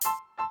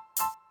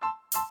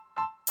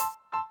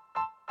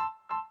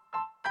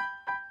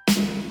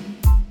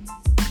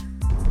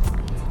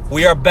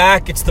We are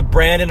back. It's the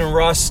Brandon and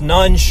Russ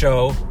Nunn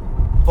Show.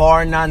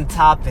 Bar None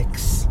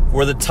Topics.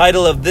 Where the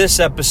title of this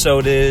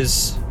episode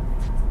is...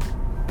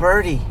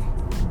 Birdie.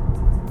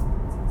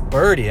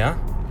 Birdie, huh?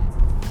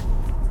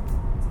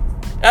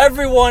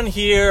 Everyone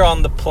here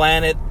on the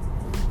planet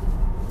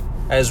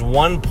has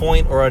one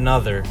point or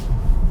another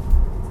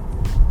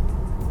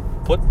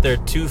put their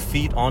 2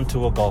 feet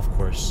onto a golf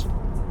course.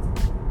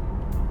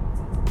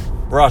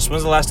 Russ,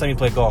 when's the last time you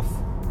played golf?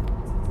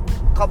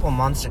 A couple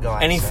months ago,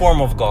 Any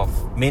form of golf.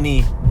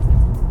 Mini,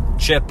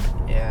 chip,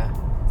 Yeah.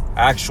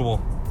 actual.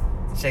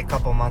 Say a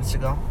couple months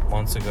ago?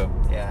 Months ago.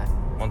 Yeah.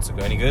 Months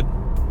ago. Any good?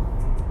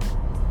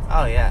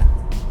 Oh, yeah.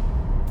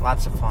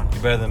 Lots of fun. You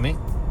better than me?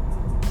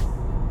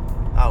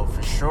 Oh,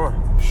 for sure.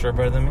 Sure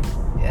better than me?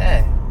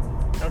 Yeah.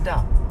 No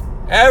doubt.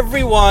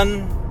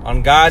 Everyone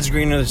on God's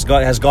green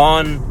has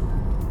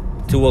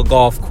gone to a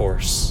golf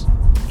course.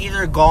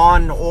 Either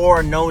gone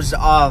or knows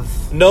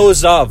of.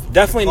 Knows of.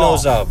 Definitely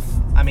golf. knows of.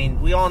 I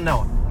mean, we all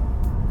know it.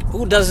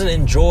 Who doesn't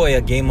enjoy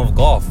a game of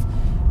golf?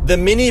 The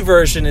mini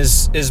version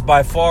is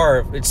by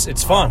far,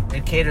 it's fun.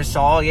 It caters to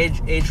all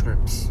age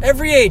groups.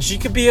 Every age. You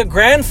could be a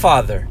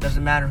grandfather.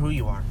 Doesn't matter who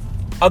you are.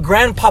 A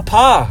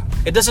grandpapa.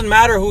 It doesn't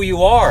matter who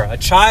you are. A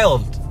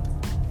child.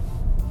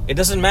 It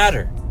doesn't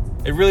matter.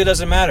 It really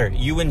doesn't matter.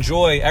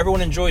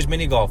 Everyone enjoys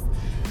mini golf.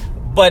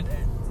 But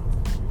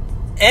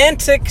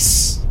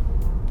antics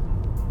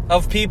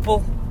of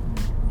people,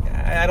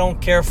 I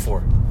don't care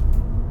for.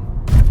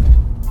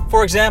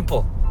 For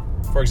example,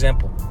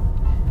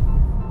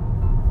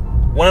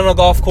 one on a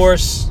golf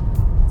course,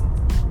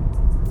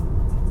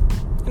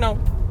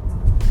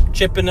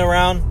 chipping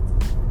around.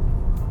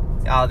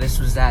 Oh, this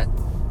was that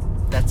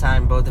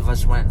time both of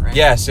us went, right?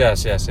 Yes. Yeah.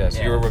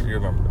 You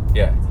remember.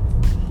 Yeah.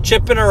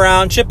 Chipping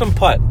around, chip and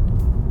putt.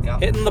 Yep.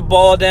 Hitting the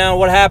ball down.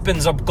 What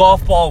happens? A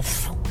golf ball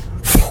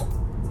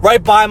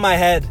right by my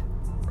head.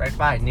 Right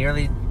by.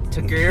 Nearly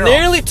took your ear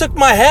Nearly off. took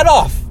my head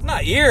off.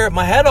 Not ear,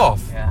 my head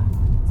off. Yeah.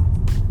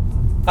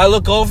 I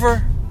look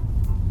over.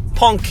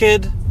 Punk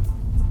kid.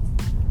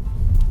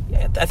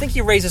 Yeah, I think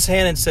he raised his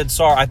hand and said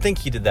sorry. I think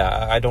he did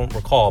that. I don't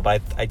recall,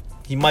 but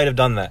he might have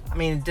done that. I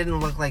mean, it didn't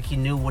look like he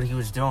knew what he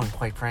was doing,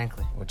 quite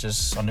frankly. Which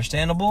is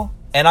understandable.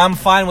 And I'm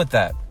fine with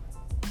that.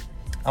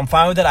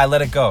 I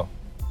let it go.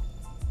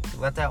 You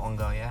let that one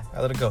go, yeah?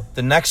 I let it go.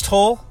 The next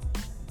hole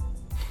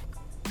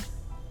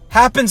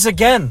happens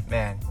again.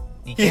 Man.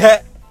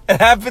 Yeah,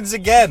 it happens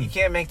again. You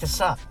can't make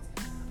this up.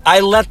 I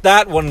let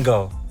that one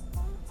go.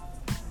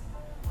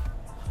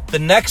 The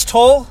next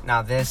hole...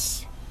 Now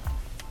this...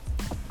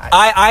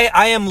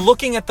 I am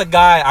looking at the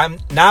guy.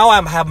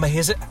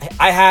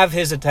 I have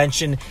his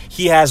attention.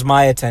 He has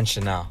my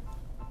attention now.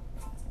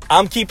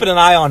 I'm keeping an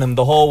eye on him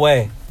the whole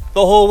way.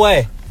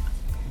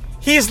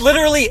 He's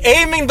literally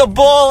aiming the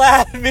ball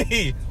at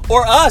me.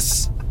 Or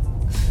us.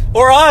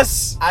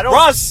 Russ.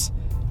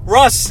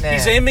 Man.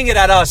 He's aiming it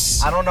at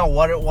us. I don't know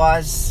what it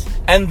was.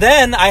 And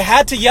then I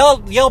had to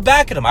yell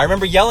back at him. I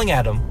remember yelling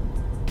at him.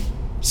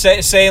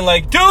 Saying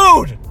like,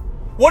 dude,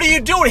 what are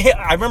you doing?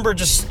 I remember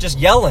just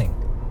yelling.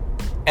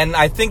 And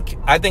I think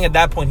at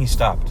that point he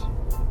stopped.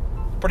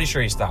 Pretty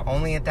sure he stopped.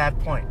 Only at that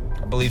point.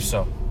 I believe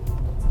so.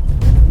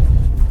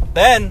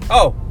 Then,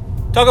 talk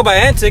about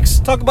antics.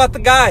 Talk about the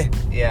guy.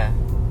 Yeah.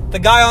 The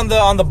guy on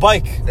the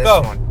bike. This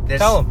Go. one.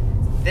 Tell him.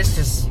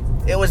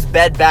 It was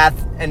Bed Bath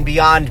and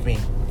Beyond me.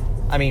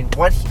 I mean,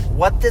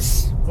 what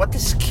this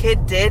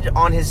kid did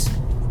on his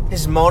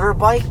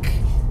motorbike?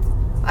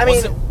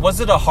 Was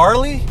it a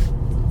Harley?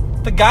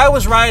 The guy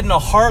was riding a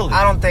Harley.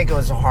 I don't think it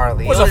was a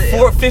Harley. It was a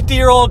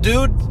 50-year-old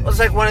dude? It was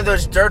like one of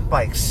those dirt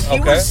bikes.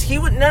 Okay.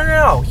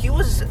 No. He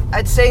was,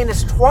 I'd say, in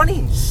his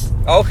 20s.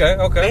 Okay.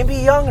 Maybe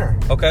younger.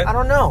 Okay. I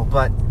don't know.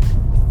 But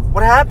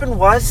what happened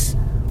was,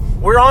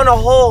 we're on a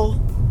hole.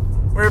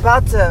 We're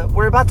about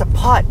to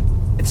putt.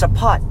 It's a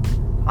putt.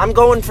 I'm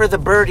going for the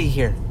birdie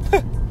here.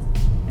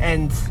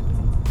 And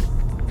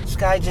this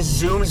guy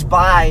just zooms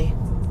by.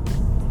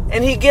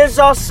 And he gives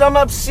off some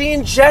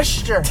obscene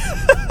gesture.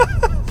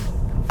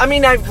 I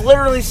mean, I've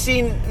literally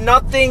seen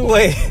nothing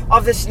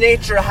of this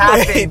nature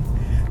happen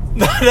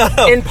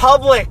No. in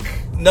public.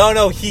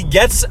 No, he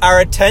gets our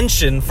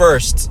attention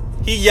first.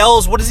 He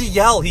yells, what does he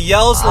yell? He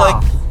yells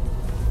like...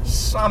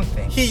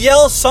 Something. He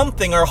yells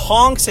something or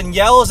honks and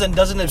yells and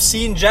does an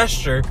obscene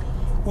gesture.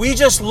 We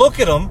just look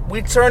at him.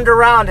 We turned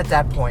around at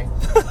that point.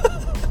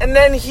 And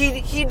then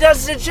he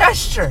does the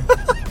gesture.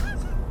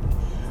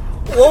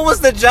 What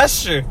was the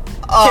gesture?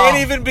 Can't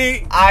even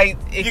be...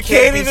 It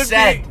can't be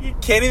said.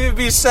 It can't even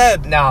be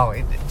said. No,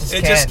 it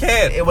just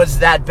can't. It was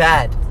that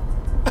bad.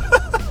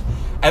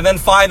 And then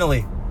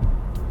finally,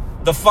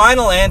 the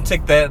final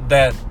antic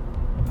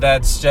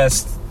that's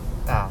just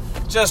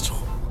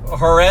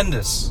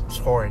horrendous. It's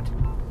horrid.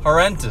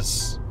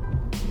 Horrendous.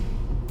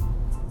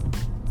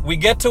 We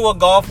get to a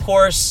golf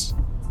course,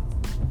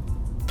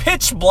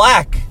 pitch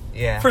black.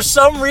 Yeah. For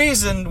some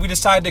reason, we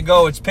decided to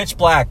go. It's pitch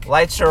black.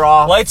 Lights are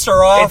off.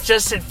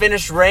 It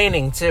finished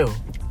raining too.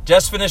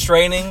 Just finished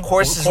raining.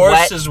 Course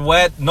is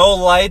wet. No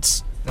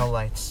lights. No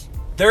lights.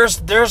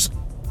 There's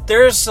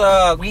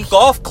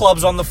golf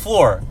clubs on the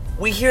floor.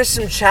 we hear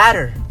some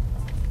chatter.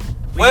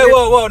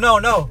 Whoa,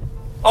 no.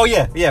 Oh,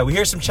 yeah, we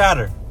hear some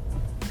chatter.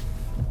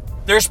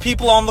 There's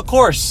people on the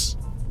course.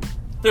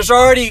 There's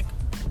already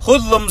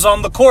hoodlums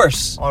on the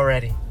course.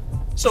 Already.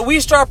 So we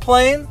start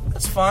playing.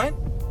 That's fine.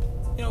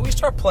 We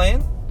start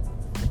playing.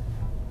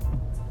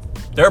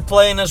 They're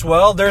playing as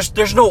well.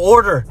 There's no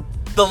order.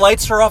 The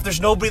lights are off. There's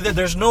nobody there.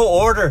 There's no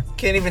order.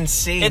 Can't even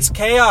see. It's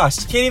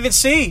chaos. Can't even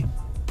see.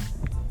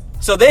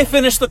 So they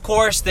finish the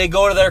course. They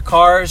go to their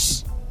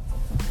cars.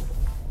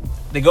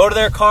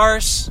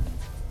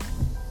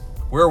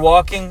 We're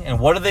walking, and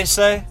what do they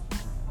say?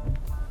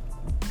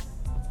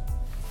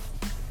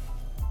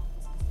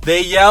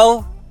 They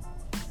yell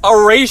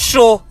a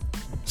racial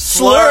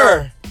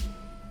slur.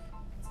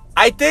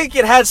 I think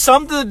it had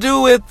something to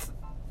do with...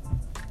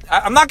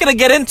 I'm not going to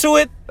get into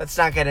it. Let's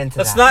not get into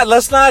that.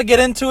 Let's not get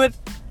into it.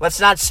 Let's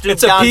not stoop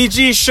It's down. a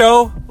PG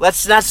show.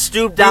 Let's not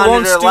stoop down We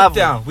won't to their stoop level.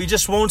 down. We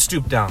just won't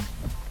stoop down.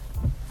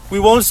 We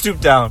won't stoop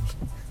down.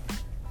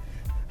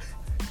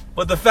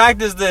 But the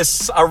fact is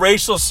this, a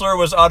racial slur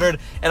was uttered,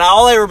 and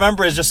all I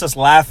remember is just us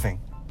laughing.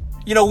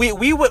 We took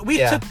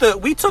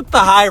the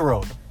high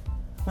road.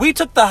 We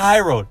took the high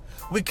road.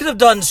 We could have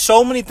done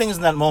so many things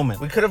in that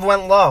moment. We could have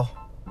went low.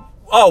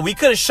 Oh, we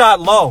could have shot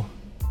low.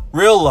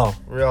 Real low.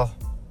 Real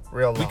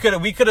low.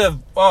 We could have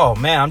oh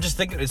man, I'm just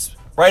thinking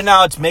right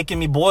now it's making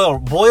me boil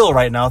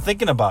right now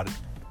thinking about it.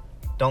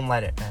 Don't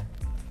let it, man.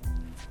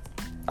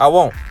 I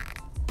won't.